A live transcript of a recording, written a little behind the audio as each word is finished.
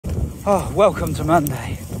Oh, welcome to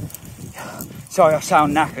Monday. Sorry, I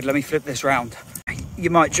sound knackered. Let me flip this round. You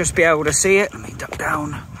might just be able to see it. Let me duck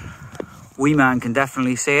down. Wee man can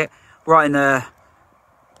definitely see it. Right in the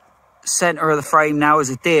centre of the frame now is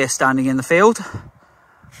a deer standing in the field.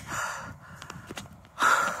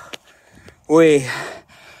 It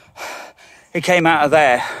came out of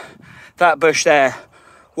there, that bush there,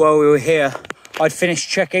 while we were here. I'd finished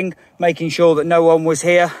checking, making sure that no one was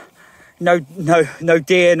here. No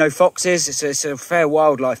deer, no foxes. It's a fair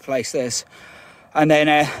wildlife place, this. And then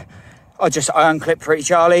I unclipped Pretty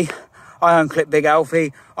Charlie, I unclipped Big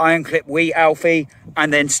Alfie, I unclipped Wee Alfie,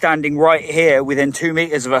 and then standing right here within 2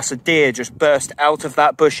 meters of us, a deer just burst out of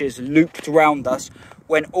that bushes, looped around us,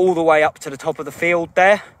 went all the way up to the top of the field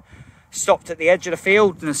there, stopped at the edge of the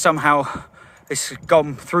field, and somehow it's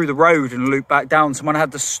gone through the road and looped back down. Someone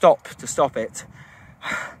had to stop it.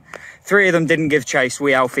 3 of them didn't give chase.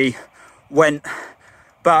 Wee Alfie went,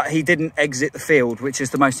 but he didn't exit the field, which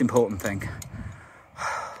is the most important thing.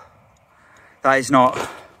 That is not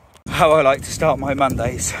how I like to start my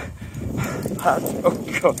Mondays. Oh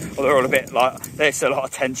God, well, they're all a bit like, there's a lot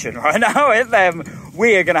of tension right now in them.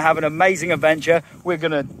 We are going to have an amazing adventure. We're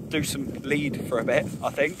going to do some lead for a bit,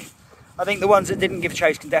 I think. I think the ones that didn't give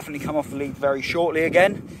chase can definitely come off the lead very shortly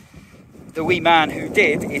again. The wee man who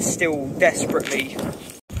did is still desperately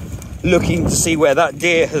looking to see where that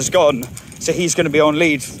deer has gone. So he's going to be on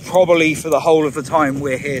lead probably for the whole of the time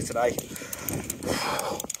we're here today.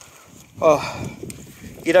 Oh,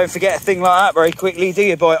 you don't forget a thing like that very quickly, do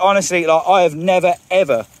you, boy? Honestly, like, I have never,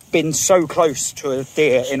 ever been so close to a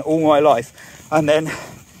deer in all my life. And then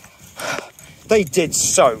they did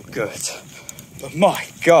so good. But my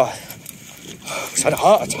God, I just had a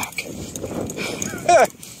heart attack.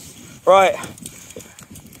 Right,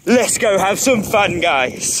 let's go have some fun,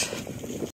 guys.